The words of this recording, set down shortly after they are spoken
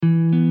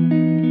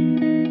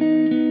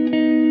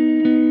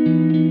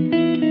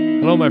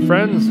my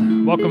friends.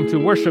 Welcome to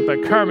worship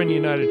at Carmen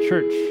United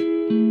Church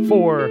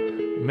for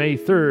May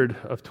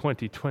 3rd of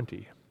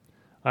 2020.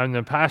 I'm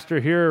the pastor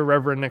here,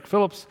 Reverend Nick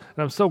Phillips,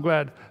 and I'm so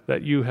glad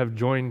that you have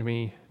joined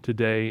me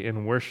today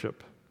in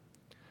worship.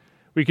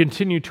 We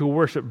continue to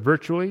worship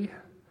virtually,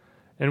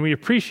 and we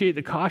appreciate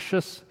the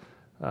cautious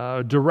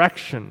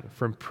direction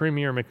from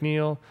Premier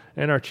McNeil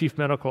and our Chief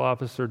Medical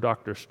Officer,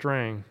 Dr.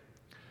 Strang.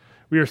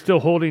 We are still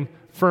holding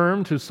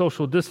firm to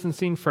social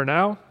distancing for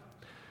now,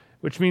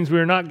 which means we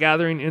are not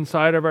gathering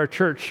inside of our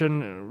church,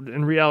 and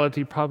in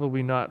reality,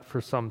 probably not for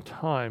some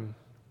time.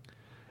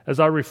 As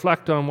I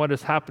reflect on what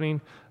is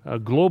happening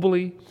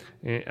globally,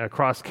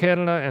 across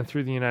Canada and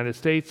through the United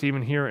States,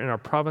 even here in our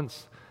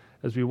province,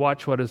 as we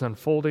watch what is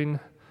unfolding,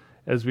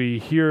 as we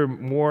hear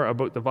more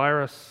about the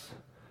virus,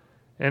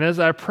 and as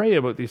I pray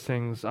about these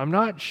things, I'm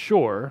not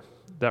sure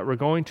that we're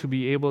going to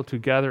be able to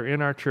gather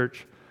in our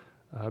church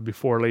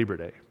before Labor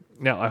Day.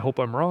 Now, I hope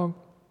I'm wrong,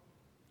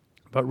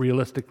 but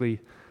realistically,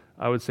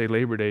 I would say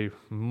Labor Day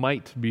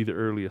might be the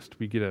earliest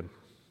we get in,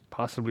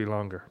 possibly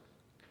longer.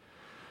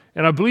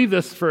 And I believe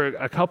this for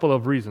a couple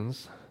of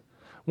reasons.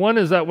 One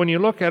is that when you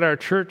look at our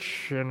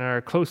church and our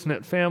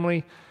close-knit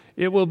family,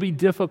 it will be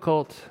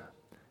difficult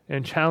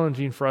and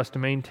challenging for us to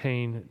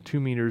maintain 2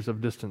 meters of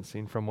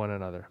distancing from one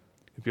another.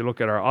 If you look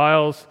at our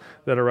aisles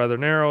that are rather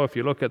narrow, if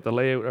you look at the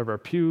layout of our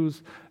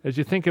pews, as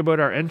you think about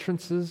our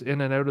entrances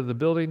in and out of the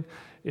building,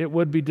 it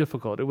would be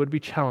difficult, it would be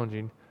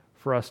challenging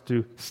for us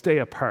to stay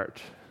apart,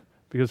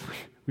 because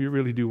we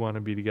really do want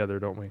to be together,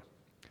 don't we?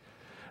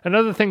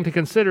 Another thing to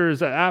consider is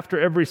that after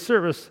every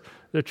service,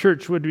 the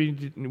church would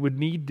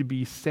need to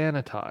be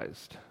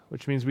sanitized,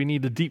 which means we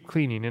need a deep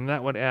cleaning, and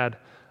that would add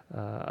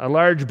a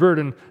large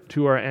burden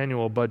to our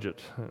annual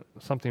budget,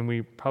 something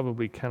we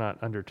probably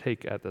cannot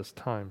undertake at this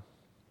time.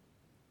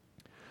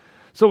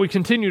 So we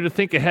continue to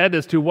think ahead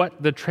as to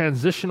what the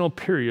transitional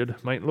period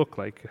might look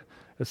like,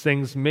 as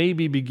things may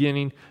be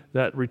beginning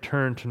that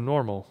return to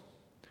normal.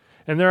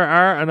 And there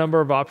are a number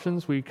of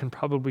options we can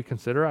probably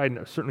consider. I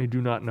certainly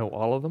do not know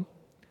all of them.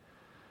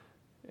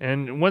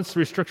 And once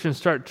restrictions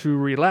start to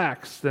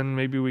relax, then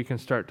maybe we can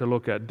start to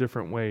look at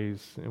different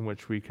ways in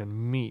which we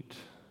can meet.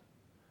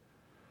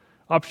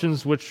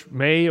 Options which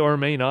may or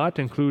may not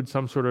include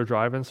some sort of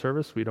drive-in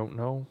service, we don't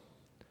know.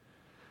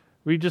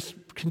 We just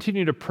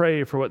continue to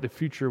pray for what the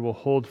future will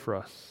hold for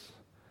us.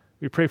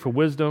 We pray for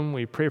wisdom,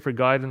 we pray for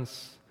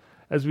guidance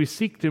as we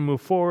seek to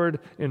move forward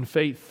in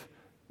faith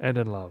and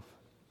in love.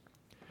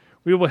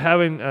 We will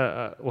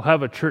we'll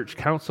have a church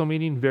council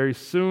meeting very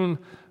soon,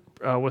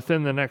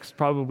 within the next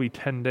probably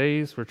 10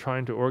 days. We're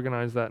trying to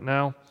organize that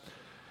now.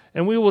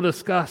 And we will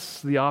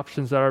discuss the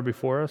options that are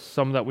before us,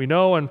 some that we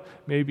know, and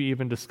maybe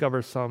even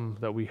discover some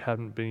that we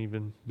haven't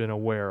been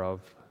aware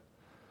of.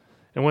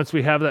 And once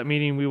we have that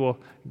meeting, we will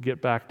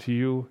get back to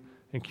you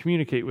and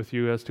communicate with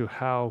you as to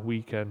how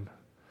we can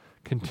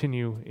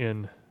continue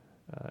and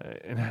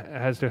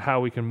as to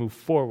how we can move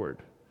forward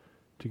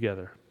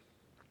together.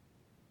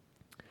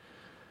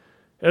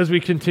 As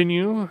we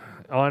continue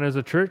on as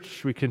a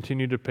church, we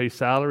continue to pay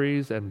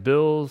salaries and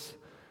bills,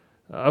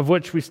 of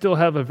which we still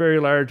have a very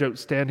large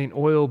outstanding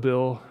oil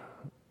bill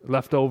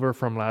left over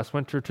from last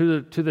winter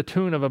to the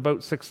tune of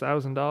about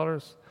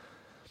 $6,000.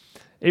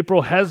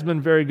 April has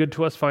been very good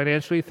to us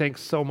financially.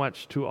 Thanks so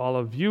much to all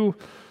of you.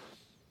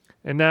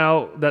 And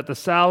now that the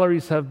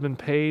salaries have been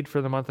paid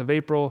for the month of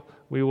April,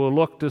 we will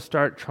look to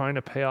start trying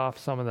to pay off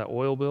some of that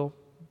oil bill.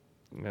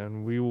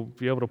 And we will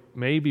be able to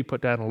maybe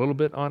put down a little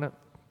bit on it.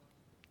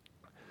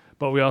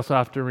 But we also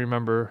have to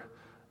remember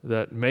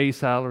that May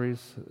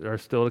salaries are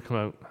still to come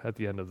out at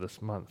the end of this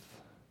month.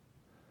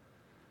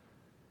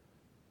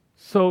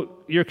 So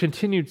your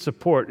continued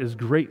support is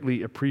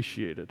greatly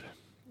appreciated.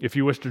 If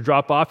you wish to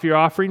drop off your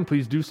offering,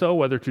 please do so,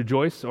 whether to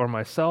Joyce or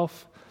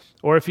myself.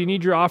 Or if you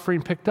need your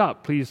offering picked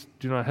up, please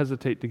do not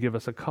hesitate to give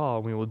us a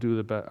call. We will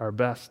do our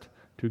best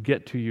to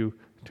get to you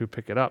to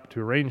pick it up,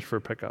 to arrange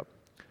for pickup.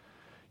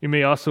 You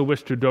may also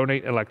wish to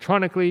donate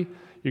electronically.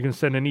 You can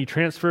send an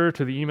e-transfer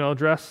to the email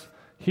address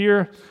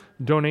here,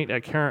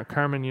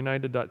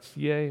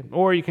 donate@carmenunited.ca,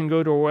 or you can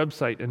go to our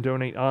website and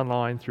donate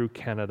online through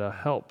Canada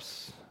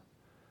Helps.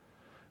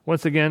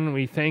 Once again,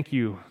 we thank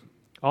you,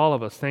 all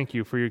of us thank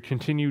you for your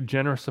continued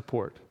generous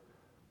support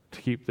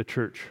to keep the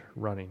church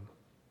running.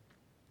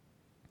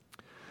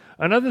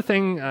 Another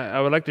thing I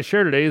would like to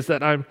share today is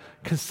that I'm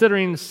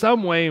considering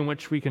some way in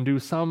which we can do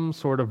some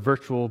sort of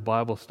virtual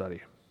Bible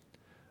study,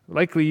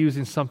 likely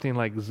using something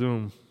like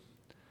Zoom.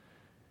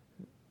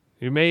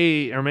 You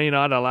may or may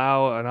not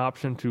allow an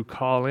option to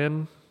call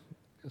in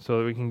so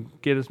that we can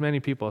get as many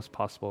people as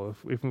possible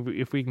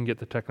if we can get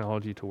the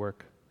technology to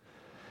work.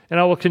 And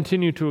I will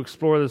continue to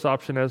explore this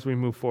option as we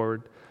move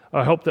forward.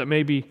 I hope that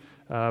maybe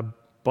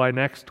by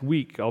next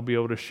week I'll be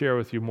able to share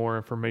with you more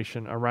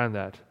information around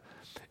that.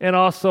 And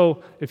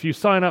also, if you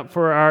sign up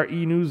for our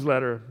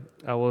e-newsletter,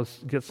 I will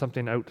get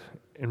something out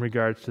in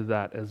regards to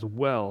that as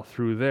well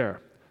through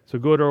there. So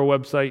go to our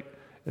website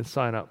and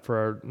sign up for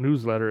our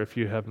newsletter if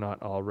you have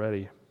not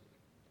already.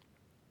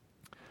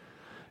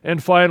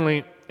 And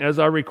finally, as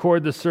I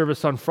record this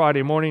service on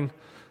Friday morning,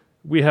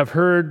 We have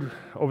heard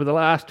over the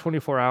last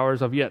 24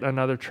 hours of yet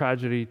another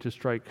tragedy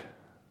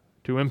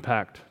to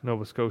impact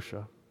Nova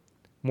Scotia.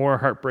 More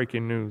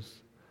heartbreaking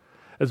news.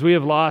 As we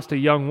have lost a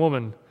young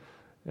woman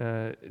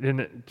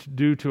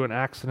due to an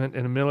accident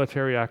in a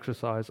military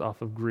exercise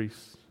off of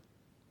Greece.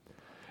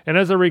 And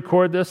as I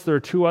record this, there are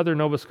 2 other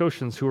Nova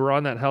Scotians who were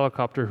on that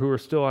helicopter who are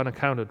still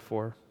unaccounted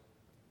for.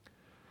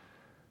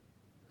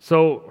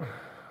 So,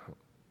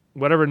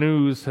 whatever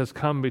news has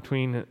come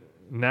between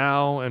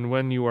now and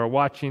when you are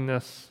watching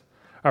this,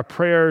 our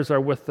prayers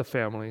are with the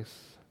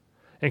families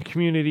and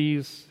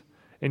communities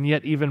in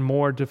yet even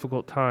more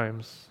difficult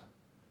times.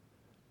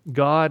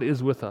 God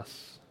is with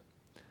us.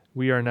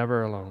 We are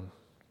never alone.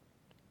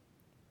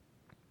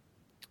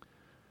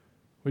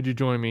 Would you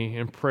join me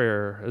in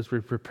prayer as we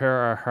prepare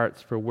our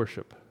hearts for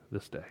worship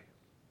this day?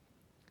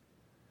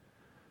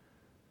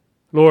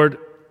 Lord,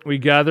 we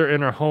gather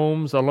in our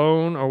homes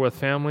alone or with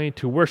family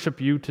to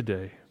worship you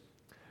today.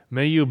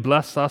 May you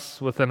bless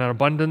us with an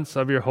abundance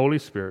of your Holy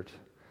Spirit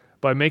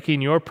by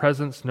making your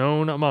presence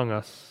known among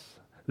us.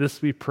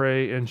 This we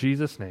pray in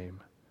Jesus'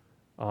 name.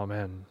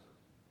 Amen.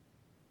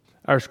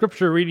 Our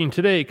scripture reading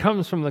today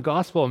comes from the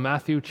Gospel of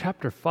Matthew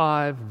chapter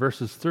 5,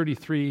 verses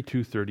 33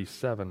 to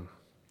 37.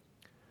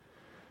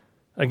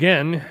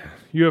 Again,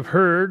 you have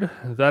heard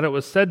that it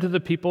was said to the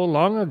people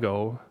long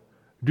ago,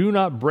 "Do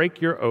not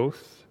break your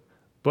oath,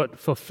 but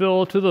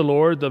fulfill to the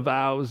Lord the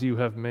vows you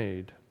have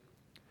made.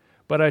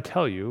 But I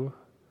tell you,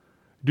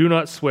 do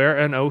not swear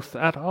an oath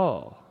at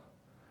all,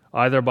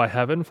 either by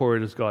heaven, for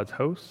it is God's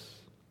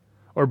house,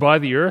 or by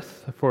the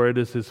earth, for it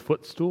is his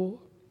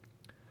footstool,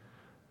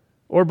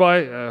 or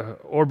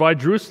by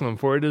Jerusalem,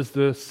 for it is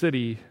the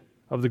city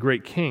of the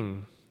great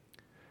king.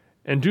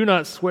 And do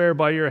not swear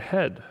by your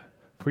head,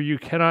 for you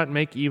cannot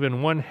make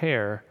even one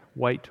hair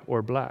white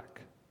or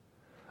black.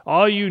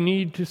 All you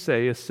need to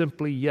say is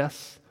simply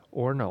yes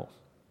or no.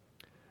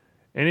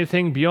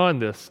 Anything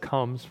beyond this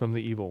comes from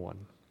the evil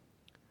one."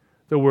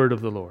 The word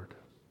of the Lord.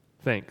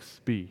 Thanks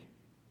be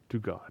to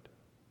God.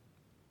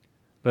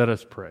 Let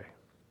us pray.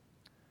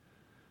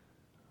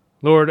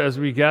 Lord, as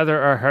we gather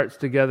our hearts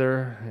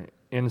together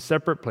in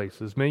separate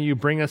places, may you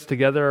bring us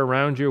together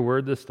around your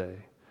word this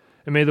day.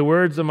 And may the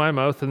words of my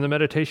mouth and the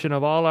meditation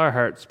of all our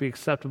hearts be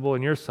acceptable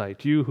in your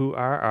sight, you who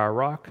are our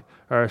rock,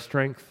 our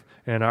strength,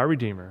 and our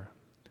Redeemer.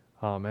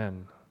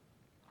 Amen.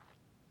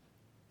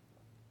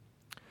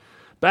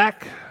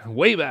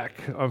 Way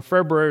back on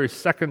February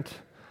 2nd,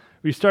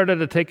 we started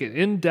to take an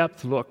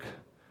in-depth look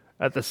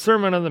at the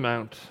Sermon on the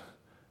Mount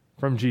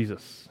from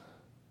Jesus.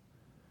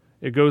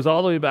 It goes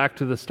all the way back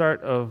to the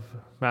start of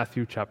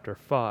Matthew chapter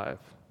 5.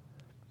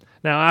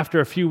 Now, after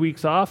a few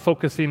weeks off,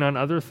 focusing on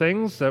other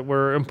things that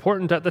were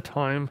important at the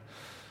time,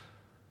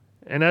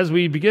 and as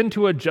we begin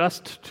to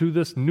adjust to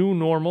this new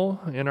normal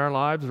in our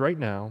lives right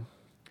now,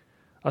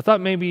 I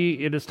thought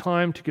maybe it is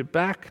time to get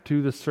back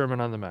to the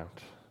Sermon on the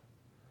Mount.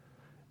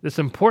 This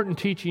important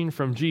teaching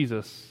from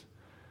Jesus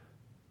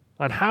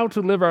on how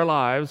to live our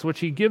lives, which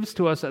he gives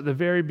to us at the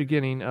very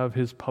beginning of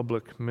his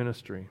public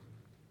ministry.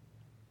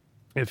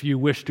 If you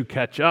wish to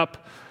catch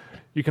up,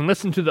 you can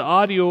listen to the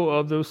audio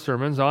of those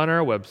sermons on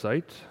our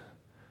website,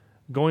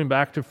 going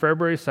back to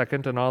February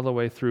 2nd and all the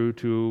way through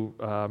to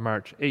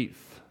March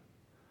 8th.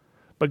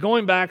 But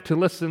going back to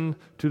listen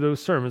to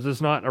those sermons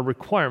is not a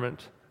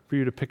requirement for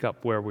you to pick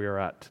up where we are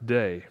at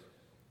today.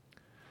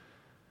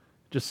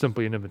 Just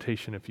simply an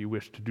invitation if you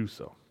wish to do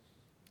so.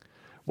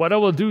 What I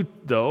will do,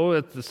 though,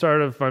 at the start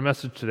of my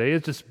message today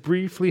is just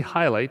briefly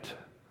highlight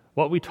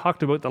what we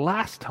talked about the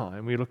last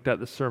time we looked at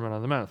the Sermon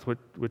on the Mount,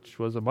 which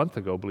was a month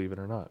ago, believe it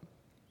or not.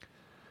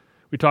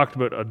 We talked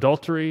about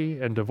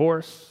adultery and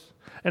divorce,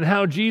 and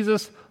how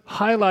Jesus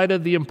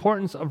highlighted the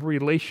importance of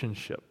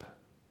relationship.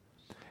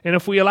 And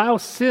if we allow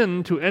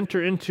sin to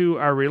enter into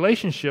our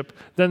relationship,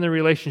 then the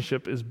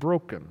relationship is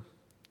broken.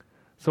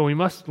 So we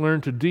must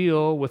learn to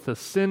deal with the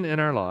sin in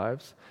our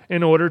lives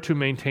in order to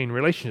maintain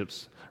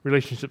relationships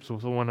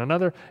with one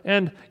another,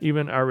 and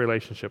even our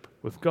relationship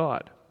with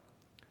God.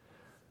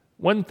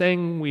 One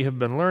thing we have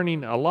been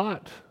learning a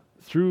lot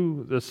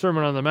through the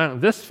Sermon on the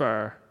Mount this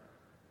far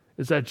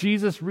is that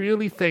Jesus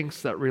really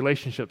thinks that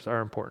relationships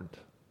are important.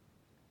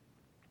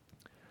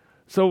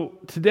 So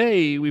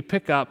today we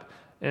pick up,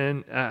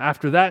 and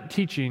after that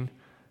teaching,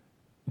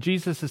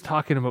 Jesus is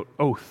talking about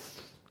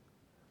oaths,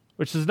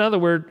 which is another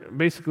word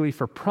basically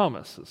for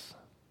promises.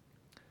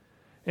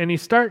 And he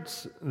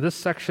starts this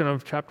section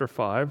of chapter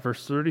 5,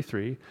 verse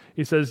 33.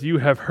 He says, "You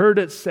have heard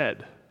it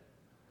said."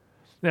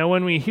 Now,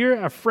 when we hear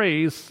a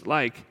phrase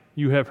like,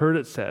 "you have heard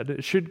it said,"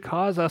 it should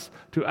cause us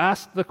to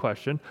ask the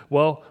question,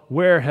 well,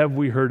 where have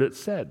we heard it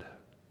said?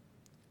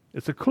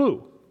 It's a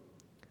clue.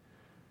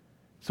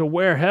 So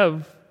where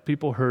have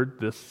people heard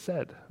this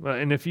said?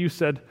 And if you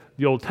said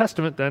the Old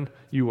Testament, then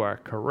you are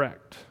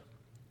correct.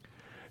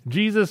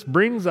 Jesus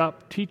brings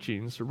up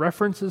teachings,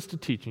 references to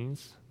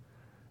teachings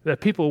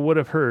that people would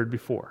have heard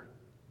before,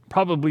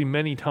 probably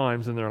many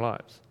times in their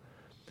lives,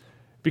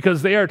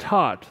 because they are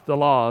taught the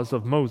laws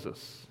of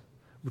Moses,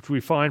 which we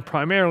find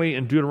primarily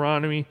in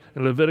Deuteronomy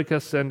and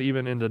Leviticus and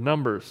even into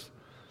Numbers.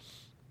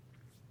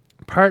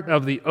 Part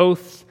of the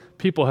oaths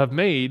people have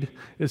made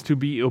is to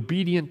be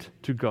obedient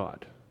to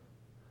God.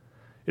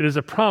 It is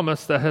a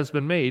promise that has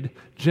been made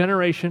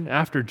generation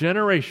after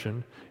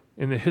generation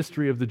in the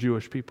history of the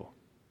Jewish people.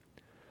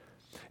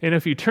 And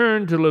if you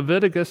turn to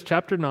Leviticus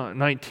chapter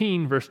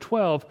 19, verse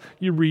 12,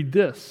 you read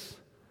this.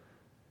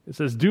 It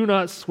says, "Do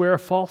not swear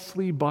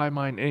falsely by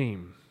my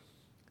name."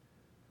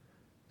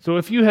 So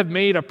if you have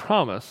made a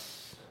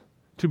promise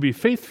to be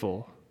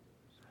faithful,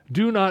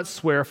 do not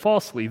swear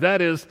falsely.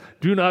 That is,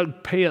 do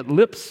not pay it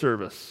lip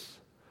service.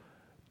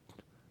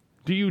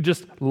 Do you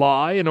just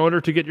lie in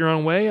order to get your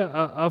own way?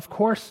 Of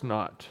course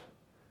not.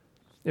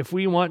 If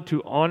we want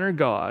to honor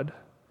God,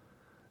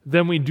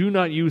 then we do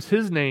not use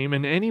His name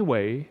in any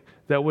way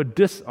that would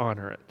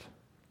dishonor it.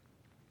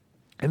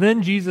 And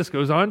then Jesus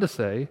goes on to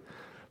say,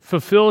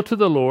 "Fulfill to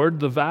the Lord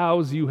the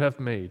vows you have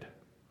made."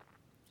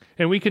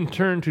 And we can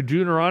turn to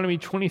Deuteronomy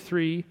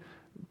 23,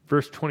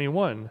 verse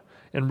 21,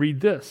 and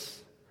read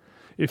this.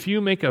 "If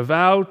you make a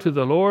vow to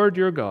the Lord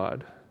your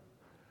God,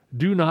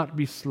 do not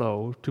be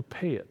slow to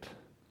pay it.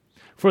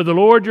 For the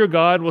Lord your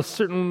God will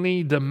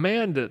certainly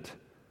demand it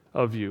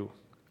of you,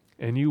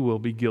 and you will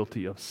be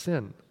guilty of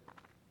sin."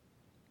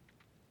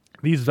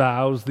 These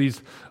vows,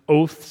 these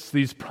oaths,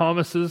 these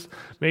promises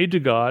made to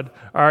God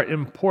are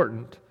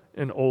important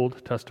in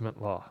Old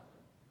Testament law.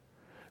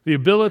 The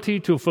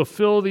ability to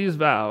fulfill these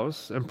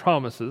vows and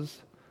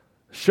promises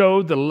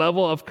showed the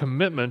level of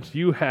commitment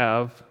you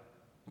have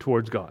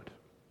towards God.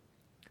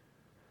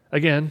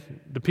 Again,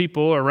 the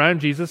people around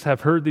Jesus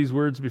have heard these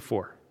words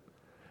before.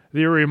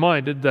 They are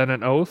reminded that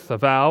an oath, a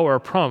vow, or a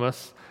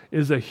promise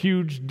is a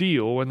huge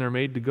deal when they're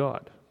made to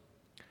God.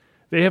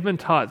 They have been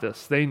taught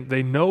this. They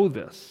know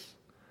this.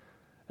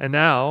 And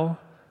now,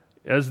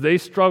 as they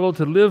struggle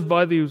to live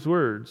by these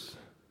words,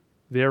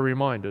 they are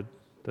reminded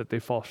that they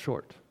fall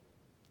short.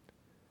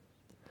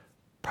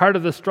 Part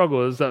of the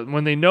struggle is that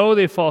when they know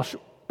they fall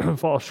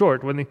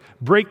short, when they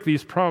break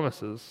these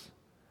promises,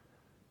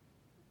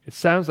 it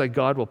sounds like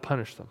God will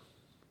punish them.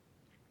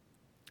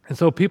 And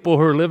so people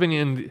who are living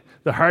in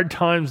the hard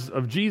times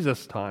of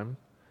Jesus' time,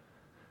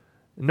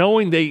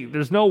 knowing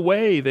there's no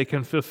way they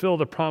can fulfill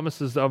the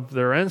promises of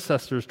their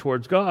ancestors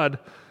towards God,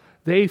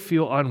 they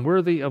feel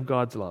unworthy of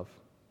God's love.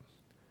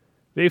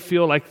 They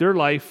feel like their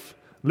life,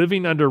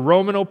 living under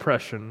Roman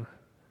oppression,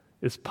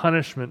 is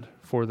punishment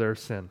for their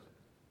sin.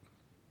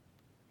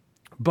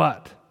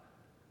 But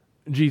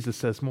Jesus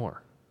says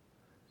more.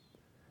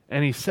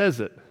 And He says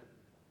it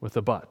with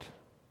a but.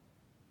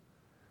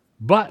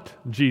 "But,"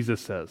 Jesus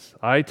says,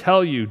 "I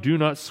tell you, do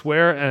not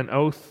swear an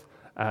oath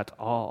at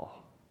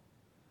all."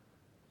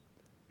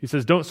 He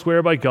says, don't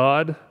swear by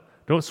God,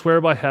 don't swear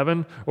by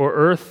heaven or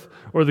earth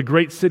or the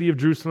great city of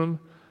Jerusalem,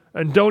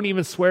 and don't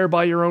even swear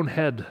by your own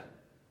head.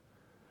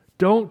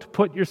 Don't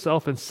put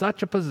yourself in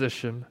such a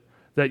position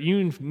that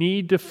you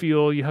need to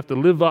feel you have to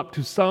live up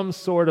to some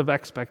sort of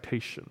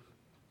expectation.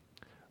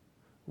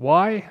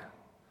 Why?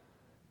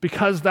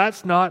 Because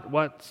that's not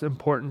what's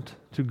important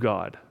to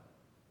God.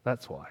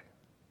 That's why.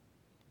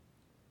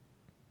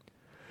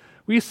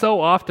 We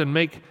so often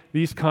make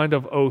these kind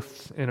of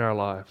oaths in our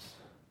lives.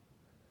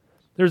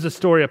 There's a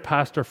story a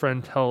pastor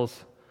friend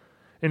tells,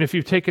 and if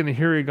you've taken the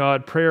Hearing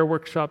God prayer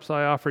workshops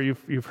I offer,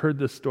 you've heard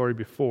this story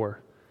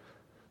before.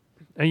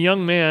 A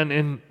young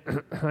man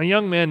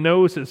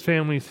knows his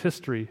family's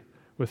history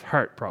with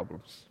heart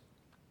problems.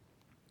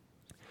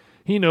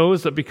 He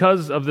knows that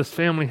because of this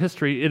family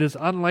history, it is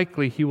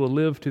unlikely he will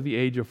live to the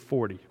age of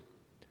 40.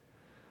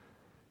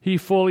 He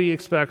fully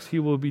expects he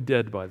will be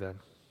dead by then.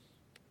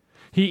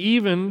 He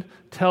even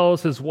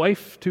tells his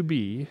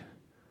wife-to-be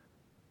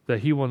that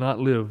he will not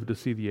live to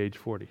see the age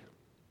 40.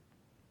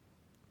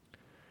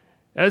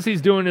 As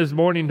he's doing his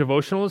morning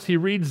devotionals, he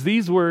reads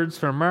these words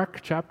from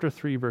Mark chapter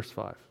 3, verse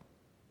 5.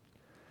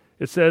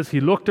 It says, "He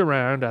looked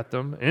around at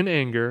them in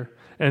anger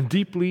and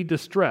deeply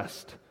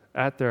distressed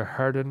at their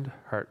hardened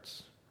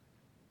hearts."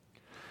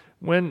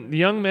 When the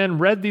young man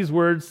read these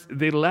words,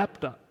 they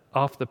leapt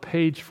off the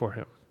page for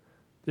him.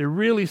 They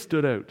really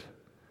stood out.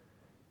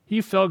 He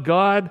felt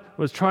God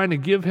was trying to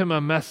give him a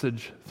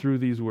message through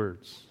these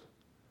words.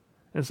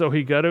 And so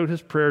he got out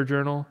his prayer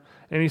journal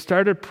and he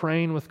started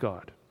praying with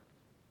God.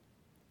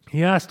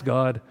 He asked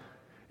God,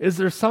 "Is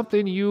there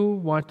something you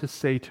want to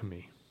say to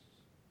me?"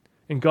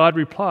 And God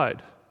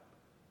replied.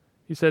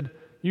 He said,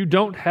 "You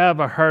don't have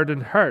a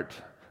hardened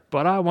heart,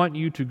 but I want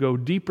you to go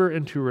deeper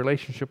into a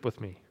relationship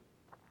with me."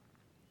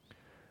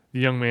 The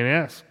young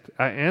man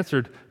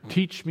answered,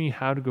 "Teach me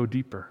how to go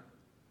deeper."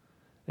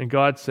 And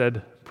God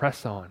said,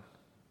 "Press on."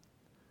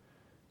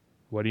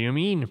 What do you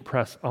mean,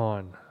 press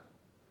on?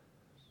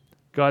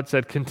 God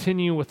said,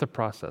 "Continue with the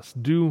process.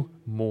 Do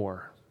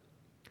more."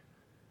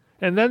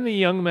 And then the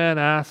young man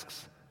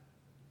asks,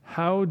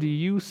 "How do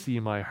you see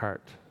my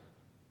heart?"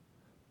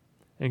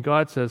 And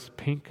God says,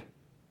 "Pink,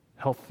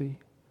 healthy,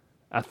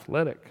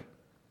 athletic."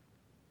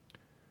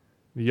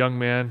 The young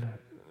man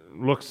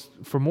looks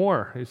for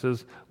more. He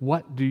says,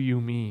 "What do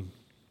you mean?"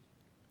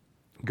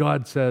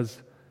 God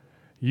says,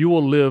 "You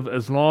will live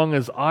as long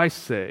as I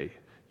say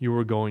you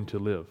are going to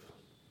live."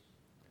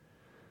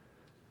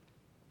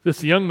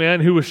 This young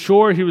man who was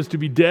sure he was to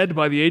be dead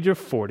by the age of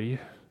 40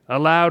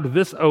 allowed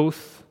this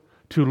oath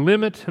to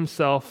limit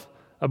himself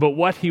about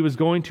what he was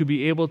going to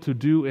be able to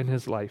do in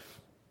his life.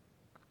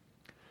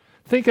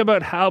 Think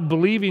about how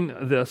believing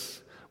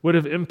this would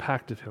have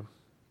impacted him,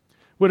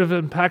 would have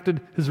impacted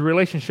his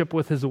relationship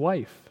with his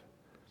wife.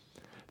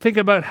 Think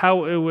about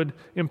how it would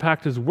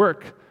impact his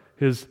work,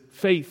 his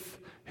faith,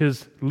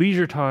 his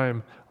leisure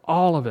time,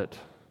 all of it.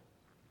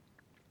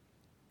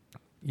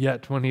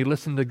 Yet, when he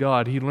listened to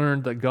God, he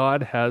learned that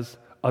God has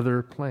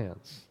other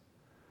plans.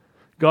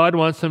 God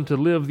wants him to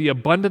live the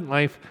abundant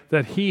life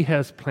that he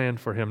has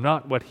planned for him,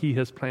 not what he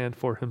has planned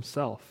for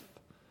himself.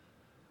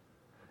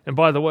 And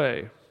by the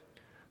way,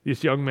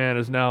 this young man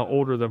is now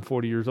older than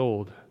 40 years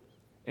old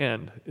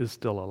and is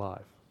still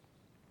alive.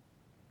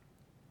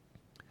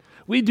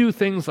 We do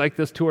things like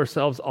this to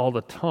ourselves all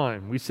the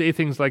time. We say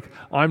things like,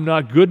 I'm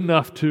not good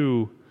enough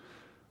to,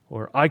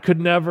 or I could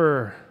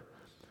never,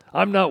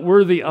 I'm not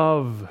worthy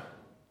of.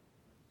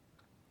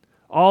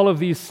 All of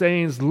these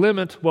sayings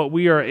limit what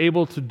we are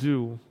able to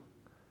do.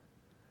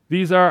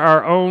 These are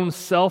our own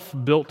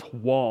self-built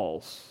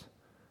walls,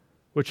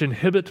 which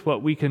inhibit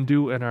what we can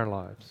do in our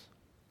lives.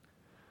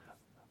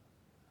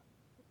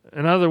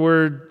 Another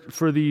word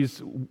for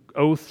these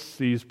oaths,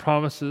 these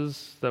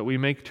promises that we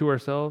make to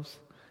ourselves,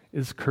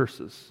 is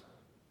curses.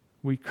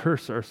 We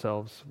curse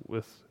ourselves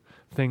with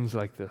things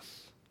like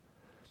this.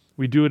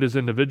 We do it as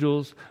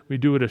individuals. We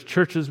do it as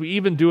churches. We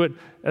even do it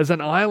as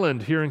an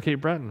island here in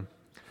Cape Breton.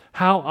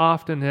 How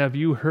often have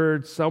you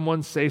heard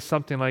someone say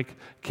something like,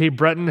 Cape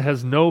Breton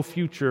has no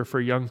future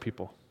for young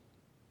people?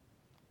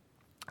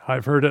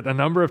 I've heard it a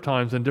number of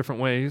times in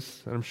different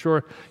ways, and I'm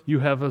sure you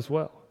have as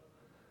well.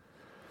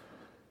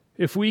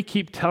 If we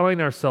keep telling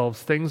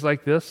ourselves things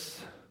like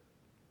this,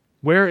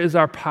 where is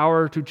our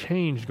power to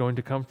change going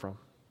to come from?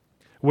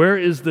 Where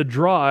is the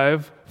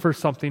drive for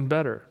something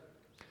better?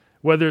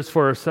 Whether it's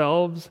for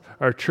ourselves,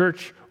 our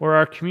church, or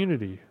our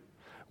community.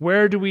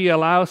 Where do we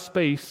allow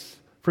space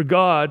for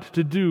God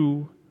to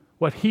do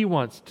what He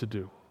wants to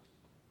do?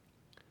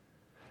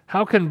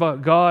 How can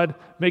God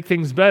make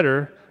things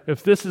better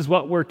if this is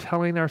what we're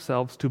telling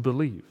ourselves to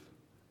believe?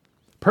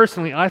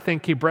 Personally, I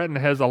think Cape Breton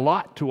has a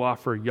lot to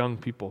offer young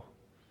people.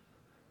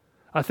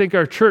 I think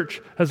our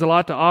church has a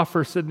lot to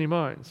offer Sydney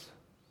Mines.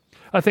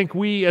 I think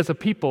we as a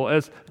people,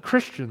 as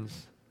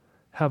Christians,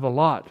 have a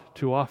lot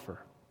to offer.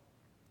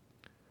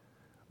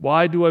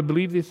 Why do I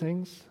believe these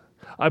things?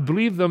 I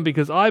believe them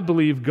because I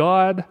believe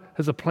God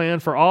has a plan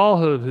for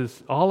all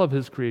of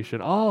His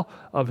creation, all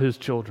of His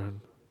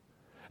children.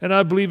 And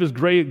I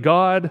believe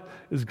God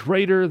is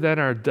greater than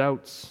our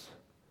doubts,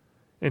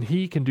 and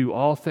He can do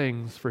all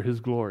things for His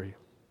glory.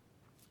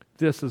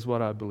 This is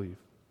what I believe.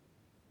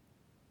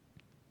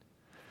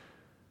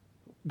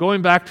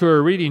 Going back to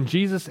our reading,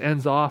 Jesus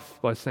ends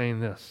off by saying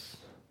this.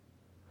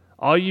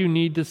 All you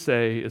need to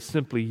say is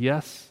simply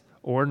yes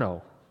or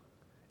no.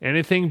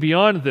 Anything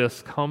beyond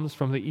this comes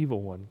from the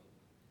evil one.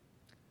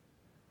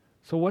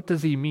 So what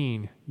does He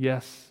mean,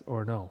 yes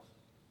or no?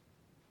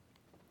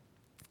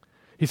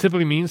 He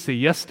simply means say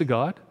yes to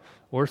God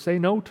or say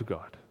no to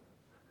God.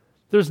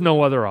 There's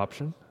no other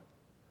option.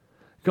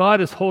 God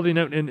is holding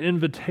out an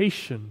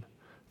invitation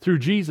through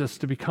Jesus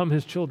to become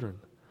His children,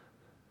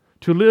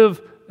 to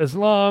live as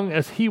long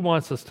as He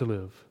wants us to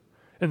live,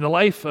 and the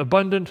life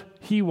abundant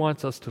He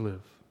wants us to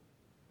live.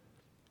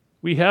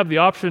 We have the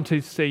option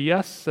to say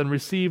yes and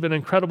receive an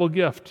incredible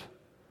gift,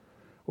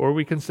 or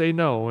we can say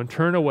no and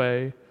turn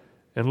away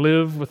and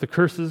live with the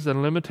curses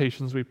and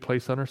limitations we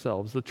place on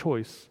ourselves. The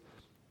choice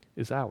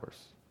is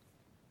ours.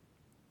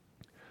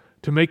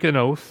 To make an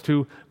oath,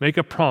 to make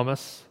a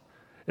promise,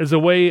 is a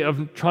way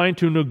of trying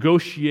to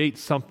negotiate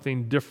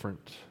something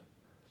different.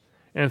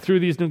 And through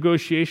these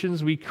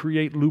negotiations, we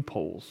create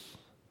loopholes.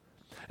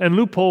 And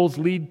loopholes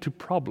lead to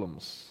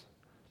problems.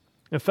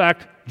 In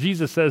fact,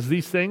 Jesus says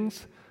these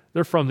things,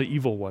 they're from the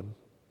evil one.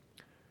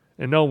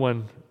 And no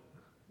one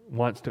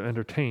wants to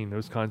entertain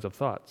those kinds of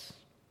thoughts.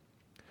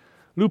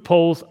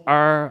 Loopholes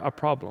are a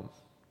problem.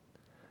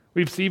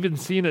 We've even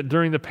seen it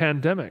during the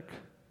pandemic.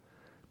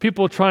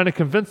 People trying to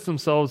convince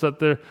themselves that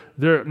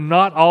they're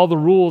not all the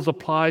rules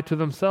apply to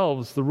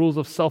themselves, the rules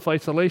of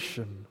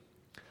self-isolation.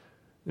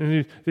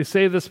 And they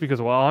say this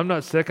because, well, I'm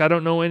not sick. I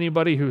don't know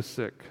anybody who's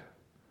sick.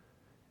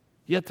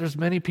 Yet there's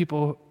many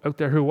people out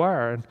there who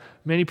are, and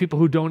many people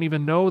who don't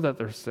even know that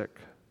they're sick.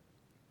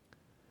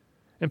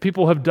 And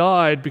people have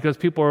died because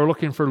people are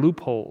looking for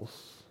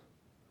loopholes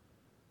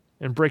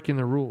and breaking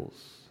the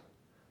rules.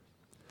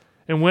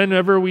 And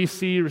whenever we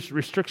see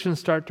restrictions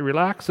start to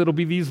relax, it'll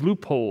be these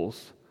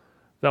loopholes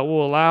that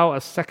will allow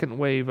a second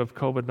wave of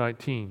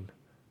COVID-19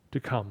 to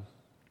come.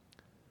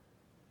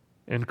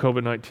 And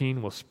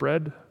COVID-19 will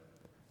spread,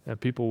 and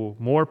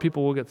more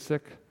people will get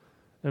sick,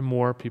 and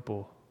more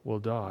people will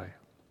die.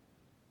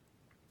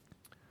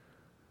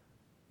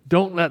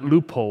 Don't let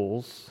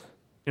loopholes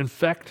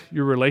infect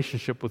your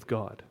relationship with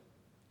God.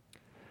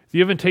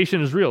 The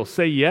invitation is real.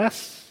 Say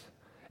yes,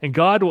 and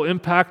God will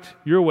impact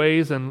your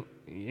ways and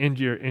in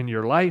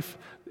your life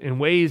in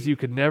ways you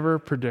could never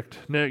predict,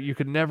 you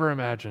could never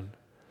imagine.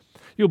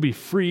 You'll be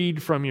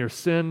freed from your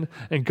sin,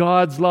 and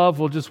God's love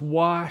will just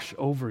wash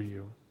over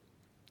you.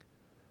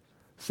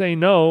 Say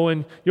no,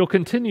 and you'll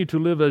continue to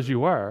live as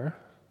you are,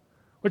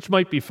 which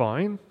might be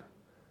fine.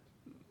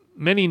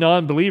 Many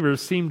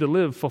non-believers seem to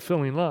live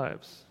fulfilling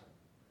lives.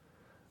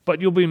 But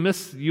you'll be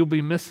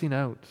missing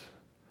out.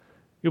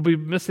 You'll be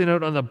missing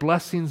out on the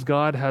blessings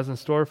God has in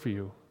store for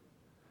you,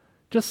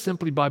 just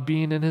simply by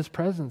being in His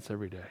presence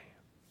every day.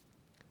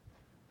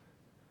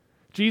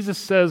 Jesus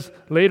says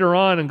later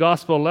on in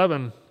Gospel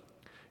 11,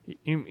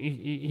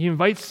 He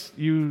invites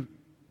you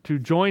to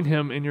join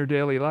Him in your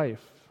daily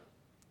life.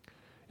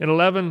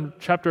 In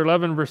chapter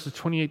 11, verses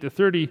 28 to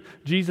 30,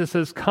 Jesus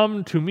says,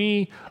 "Come to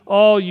me,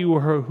 all you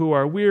who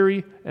are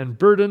weary and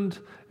burdened,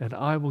 and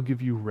I will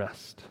give you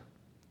rest.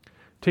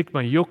 Take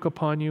my yoke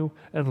upon you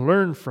and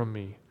learn from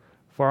me,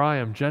 for I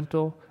am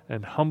gentle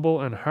and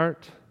humble in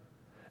heart,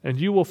 and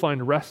you will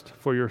find rest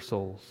for your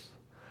souls.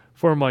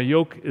 For my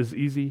yoke is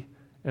easy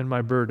and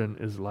my burden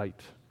is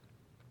light."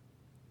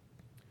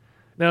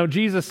 Now,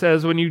 Jesus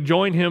says when you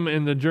join Him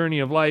in the journey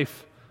of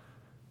life,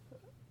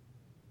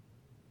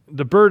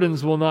 the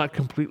burdens will not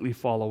completely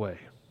fall away.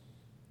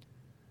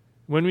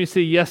 When we say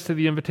yes to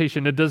the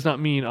invitation, it does not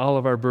mean all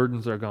of our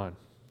burdens are gone.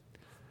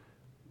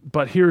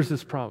 But here's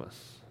His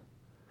promise.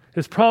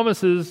 His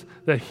promise is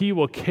that He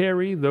will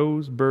carry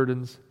those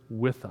burdens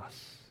with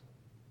us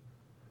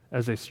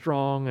as a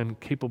strong and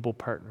capable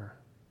partner.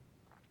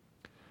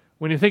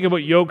 When you think about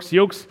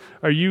yokes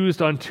are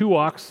used on 2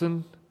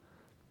 oxen.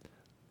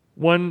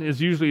 One is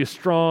usually a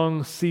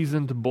strong,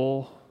 seasoned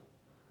bull,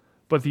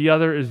 but the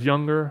other is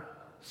younger,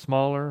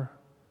 smaller,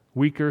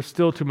 weaker,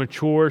 still to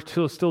mature,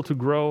 still to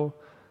grow.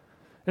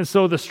 And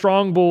so the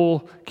strong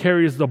bull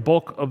carries the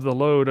bulk of the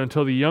load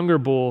until the younger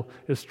bull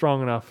is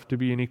strong enough to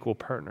be an equal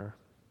partner.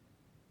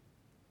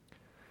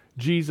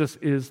 Jesus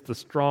is the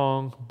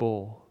strong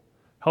bull,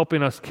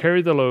 helping us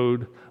carry the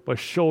load by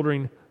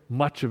shouldering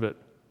much of it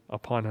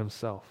upon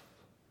Himself.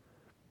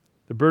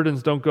 The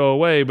burdens don't go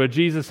away, but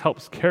Jesus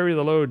helps carry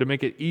the load to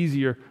make it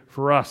easier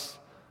for us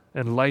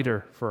and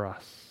lighter for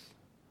us.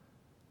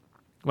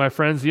 My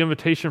friends, the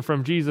invitation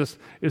from Jesus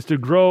is to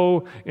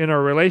grow in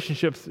our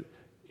relationships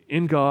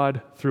in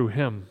God through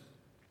Him.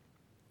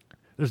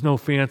 There's no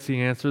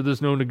fancy answer.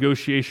 There's no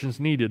negotiations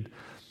needed.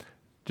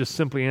 Just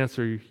simply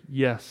answer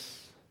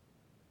yes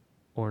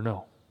or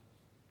no.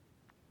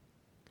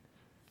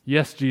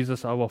 Yes,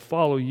 Jesus, I will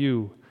follow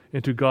you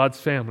into God's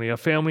family, a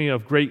family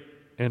of great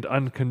and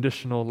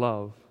unconditional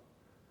love,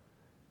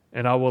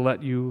 and I will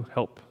let you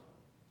help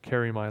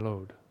carry my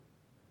load.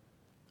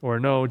 Or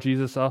no,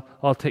 Jesus,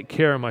 I'll take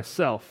care of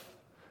myself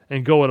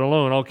and go it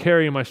alone. I'll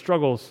carry my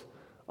struggles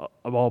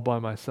all by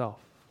myself.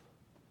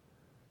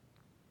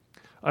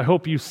 I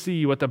hope you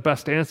see what the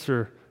best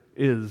answer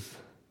is.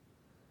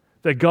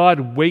 That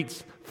God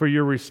waits for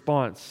your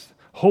response,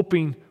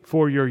 hoping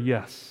for your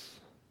yes,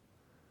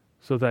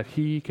 so that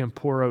He can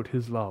pour out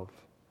His love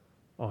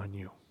on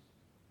you.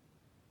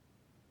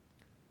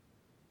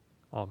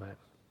 Amen.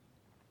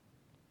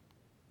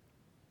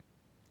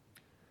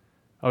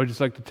 I would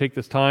just like to take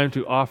this time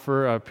to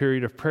offer a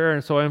period of prayer,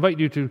 and so I invite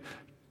you to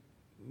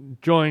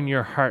join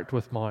your heart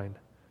with mine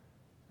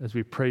as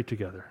we pray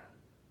together.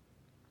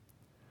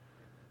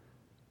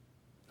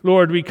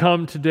 Lord, we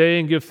come today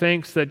and give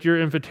thanks that your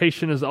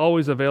invitation is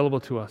always available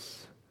to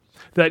us,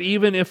 that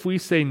even if we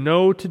say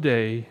no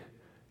today,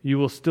 you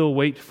will still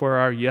wait for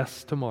our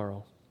yes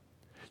tomorrow.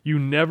 You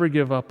never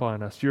give up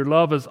on us. Your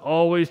love is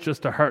always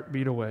just a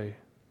heartbeat away.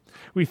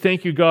 We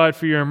thank you, God,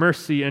 for your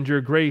mercy and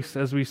your grace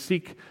as we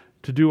seek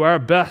to do our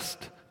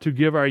best to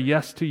give our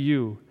yes to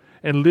you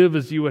and live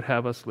as you would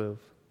have us live.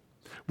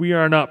 We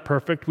are not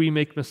perfect. We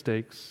make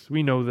mistakes.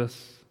 We know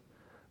this,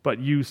 but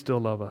you still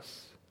love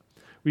us.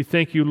 We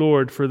thank you,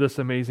 Lord, for this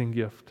amazing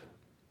gift.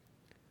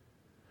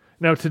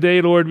 Now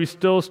today, Lord, we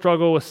still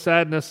struggle with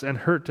sadness and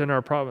hurt in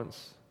our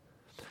province.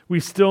 We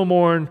still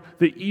mourn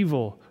the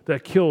evil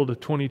that killed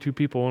 22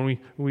 people, and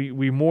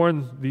we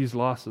mourn these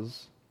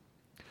losses.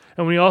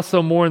 And we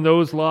also mourn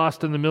those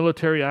lost in the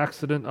military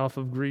accident off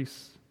of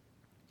Greece.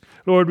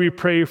 Lord, we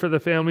pray for the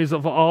families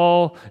of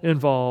all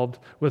involved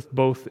with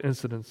both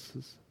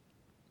incidences.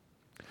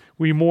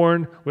 We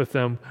mourn with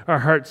them, our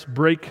hearts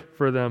break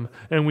for them,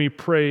 and we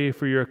pray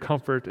for your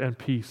comfort and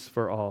peace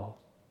for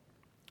all.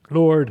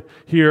 Lord,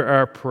 hear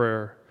our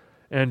prayer,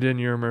 and in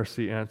your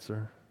mercy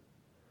answer.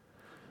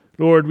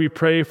 Lord, we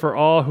pray for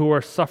all who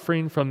are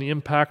suffering from the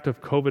impact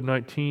of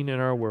COVID-19 in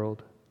our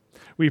world.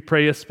 We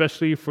pray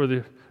especially for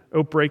the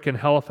outbreak in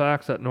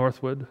Halifax at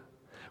Northwood.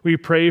 We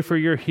pray for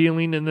your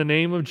healing in the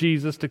name of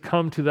Jesus to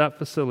come to that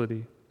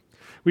facility.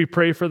 We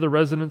pray for the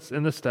residents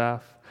and the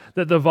staff,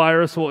 that the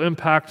virus will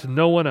impact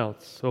no one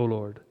else, O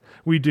Lord.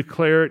 We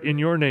declare it in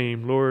your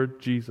name, Lord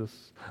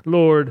Jesus.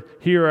 Lord,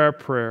 hear our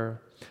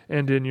prayer,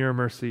 and in your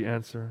mercy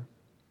answer.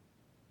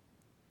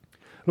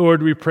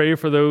 Lord, we pray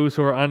for those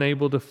who are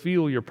unable to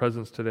feel your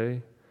presence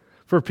today,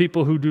 for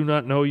people who do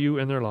not know you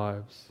in their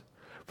lives,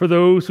 for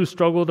those who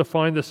struggle to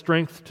find the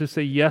strength to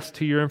say yes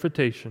to your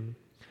invitation,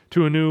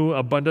 to a new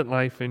abundant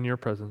life in your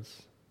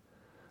presence.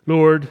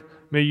 Lord,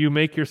 may you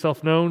make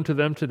yourself known to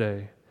them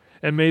today,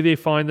 and may they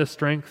find the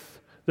strength,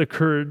 the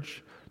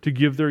courage to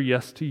give their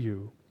yes to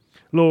you.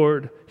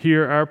 Lord,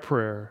 hear our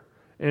prayer,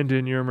 and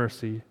in your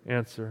mercy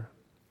answer.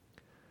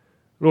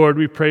 Lord,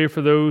 we pray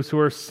for those who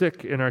are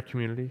sick in our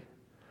community,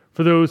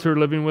 for those who are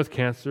living with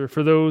cancer,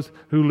 for those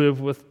who live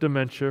with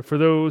dementia, for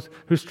those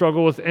who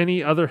struggle with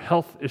any other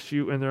health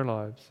issue in their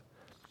lives.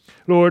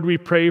 Lord, we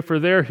pray for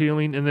their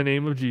healing in the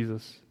name of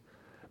Jesus.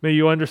 May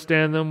you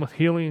understand them with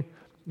healing.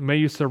 May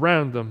you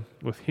surround them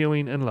with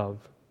healing and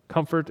love,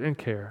 comfort and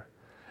care,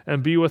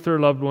 and be with their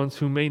loved ones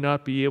who may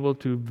not be able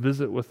to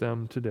visit with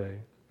them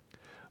today.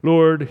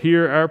 Lord,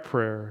 hear our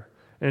prayer,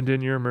 and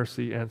in your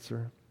mercy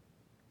answer.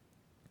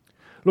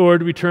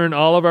 Lord, we turn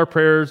all of our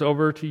prayers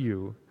over to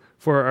you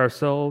for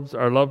ourselves,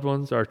 our loved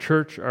ones, our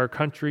church, our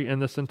country,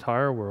 and this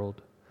entire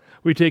world.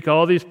 We take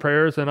all these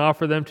prayers and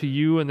offer them to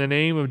you in the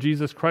name of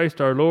Jesus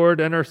Christ, our Lord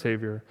and our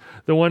Savior,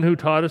 the one who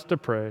taught us to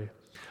pray.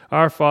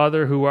 Our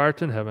Father, who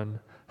art in heaven,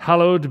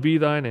 hallowed be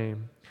thy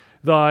name.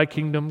 Thy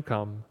kingdom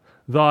come.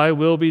 Thy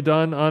will be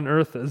done on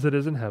earth as it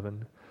is in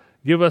heaven.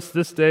 Give us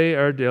this day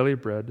our daily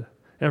bread,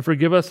 and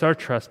forgive us our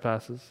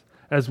trespasses,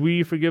 as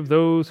we forgive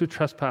those who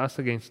trespass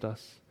against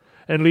us.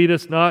 And lead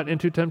us not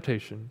into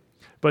temptation,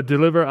 but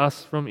deliver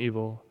us from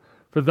evil.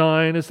 For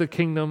thine is the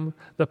kingdom,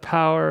 the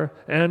power,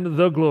 and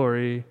the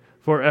glory,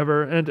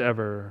 forever and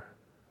ever.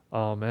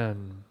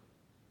 Amen.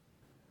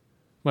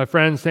 My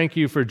friends, thank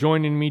you for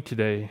joining me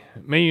today.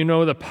 May you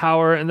know the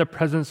power and the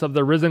presence of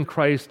the risen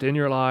Christ in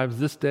your lives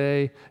this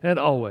day and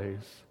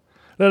always.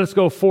 Let us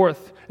go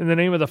forth in the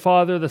name of the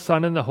Father, the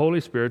Son, and the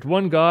Holy Spirit,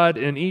 one God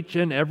in each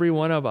and every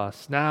one of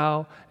us,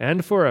 now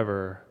and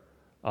forever.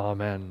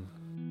 Amen.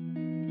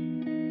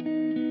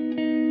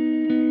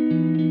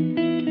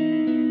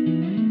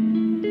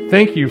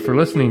 Thank you for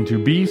listening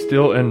to Be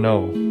Still and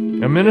Know,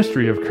 a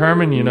ministry of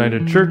Carmen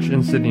United Church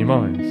in Sydney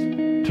Mines.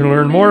 To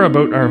learn more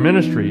about our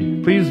ministry,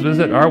 please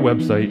visit our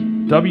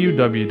website,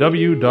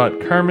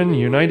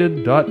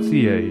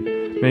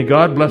 www.carmenunited.ca. May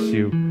God bless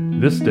you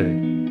this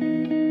day.